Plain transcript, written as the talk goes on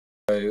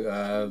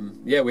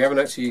yeah, we haven't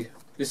actually.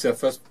 This is our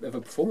first ever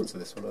performance of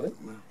this one, I think.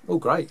 Oh,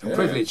 great! I'm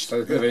privileged. So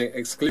it's going to be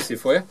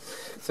exclusive for you.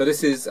 So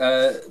this is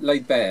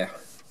Laid Bare.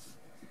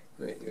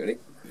 Right, you ready?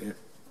 Yeah.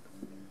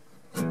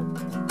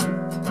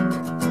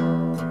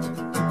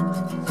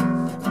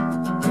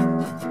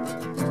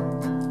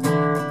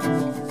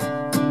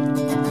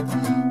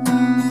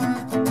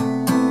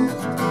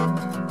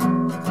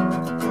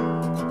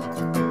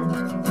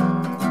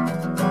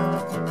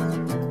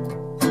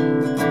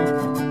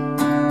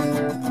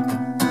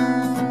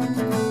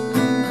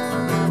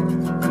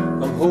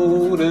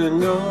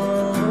 Holding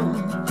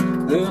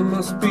on, there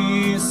must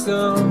be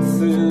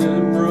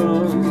something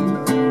wrong.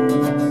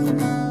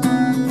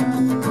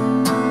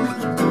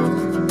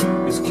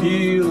 It's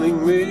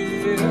killing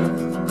me.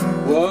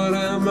 What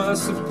am I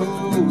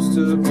supposed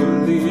to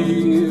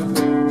believe?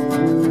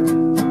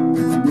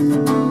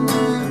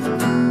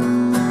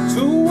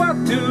 So what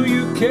do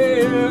you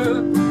care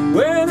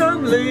when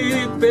I'm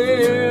laid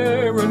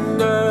bare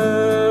and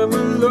I'm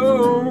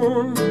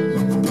alone?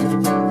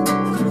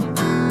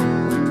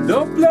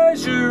 No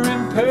pleasure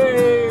in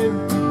pain,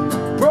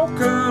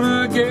 broken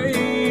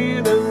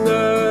again, and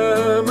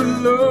I'm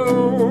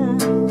alone.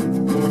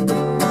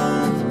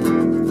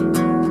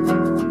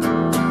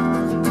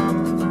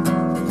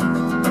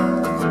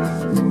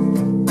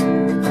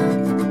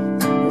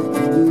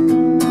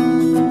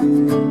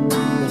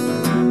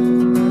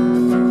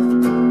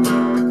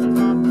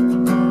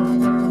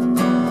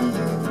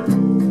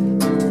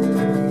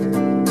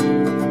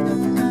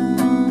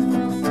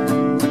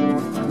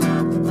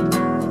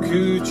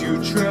 Could you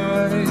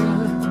try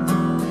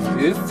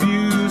if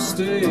you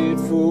stayed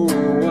for a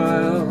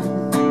while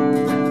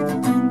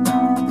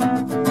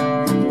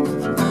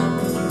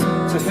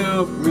to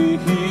help me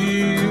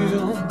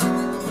heal?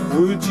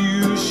 Would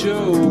you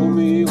show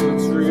me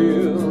what's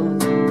real?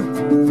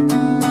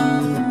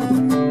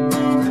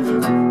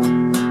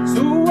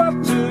 So what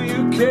do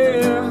you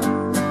care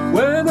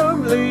when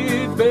I'm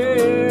laid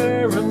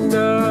bare and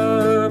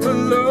I'm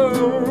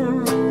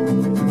alone?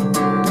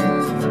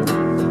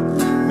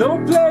 No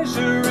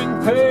pleasure in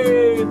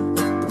pain,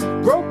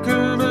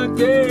 broken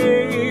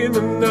again,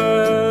 and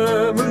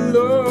I'm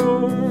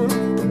alone.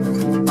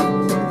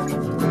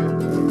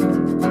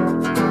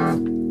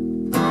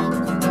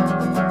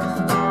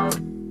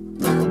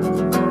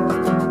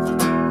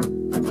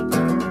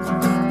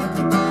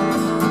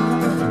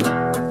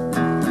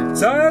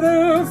 Tired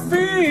of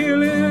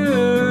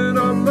feeling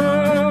on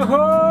my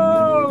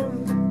own.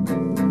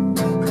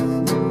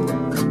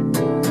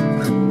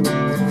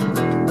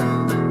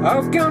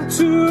 I've gone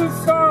too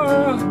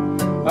far,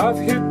 I've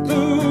hit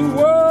the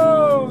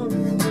wall.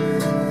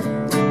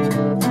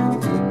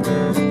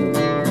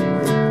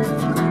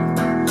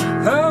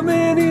 How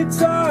many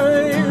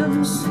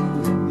times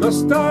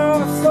must I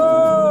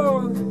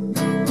fall?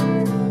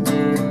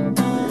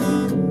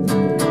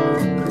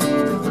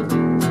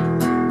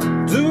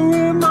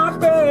 Doing my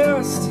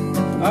best,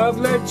 I've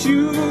let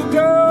you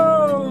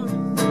go.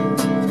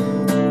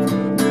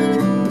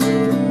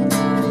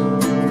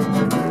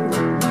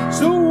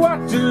 So what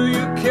do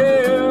you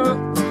care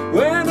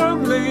when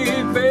I'm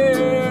laid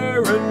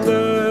bare and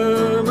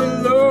I'm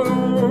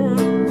alone?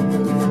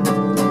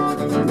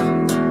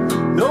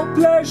 No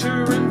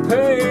pleasure in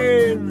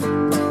pain,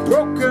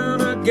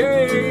 broken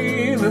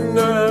again, and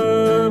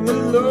I'm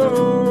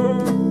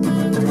alone.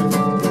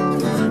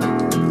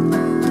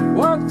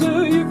 What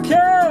do you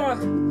care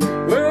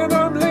when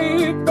I'm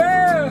laid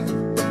bare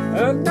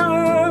and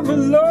I'm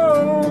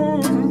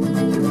alone?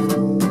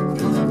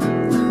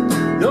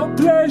 No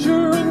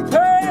pleasure in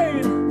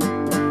pain,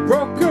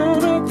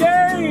 broken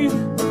again,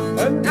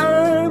 and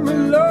I'm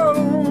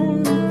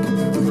alone.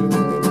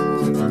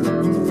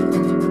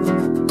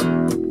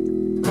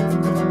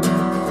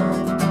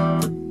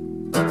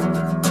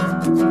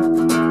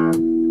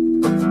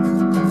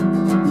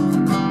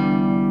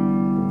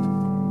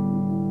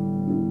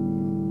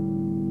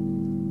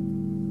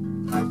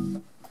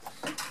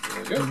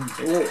 There we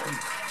go.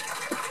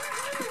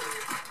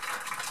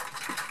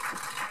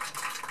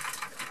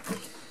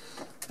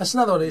 That's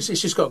another one. It's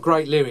just got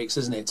great lyrics,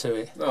 isn't it, to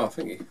it? Oh,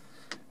 thank you.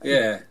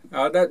 Yeah,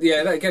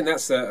 again,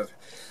 that's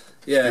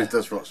yeah. It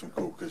does write some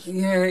cool, because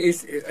Yeah,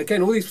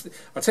 again, all these.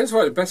 I tend to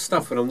write the best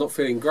stuff when I'm not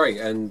feeling great,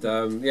 and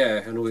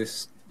and all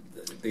these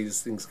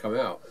things come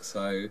out.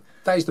 So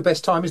that is the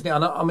best time, isn't it?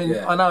 I mean,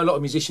 Yeah. I know a lot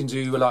of musicians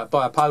who are like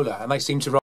bipolar, and they seem to write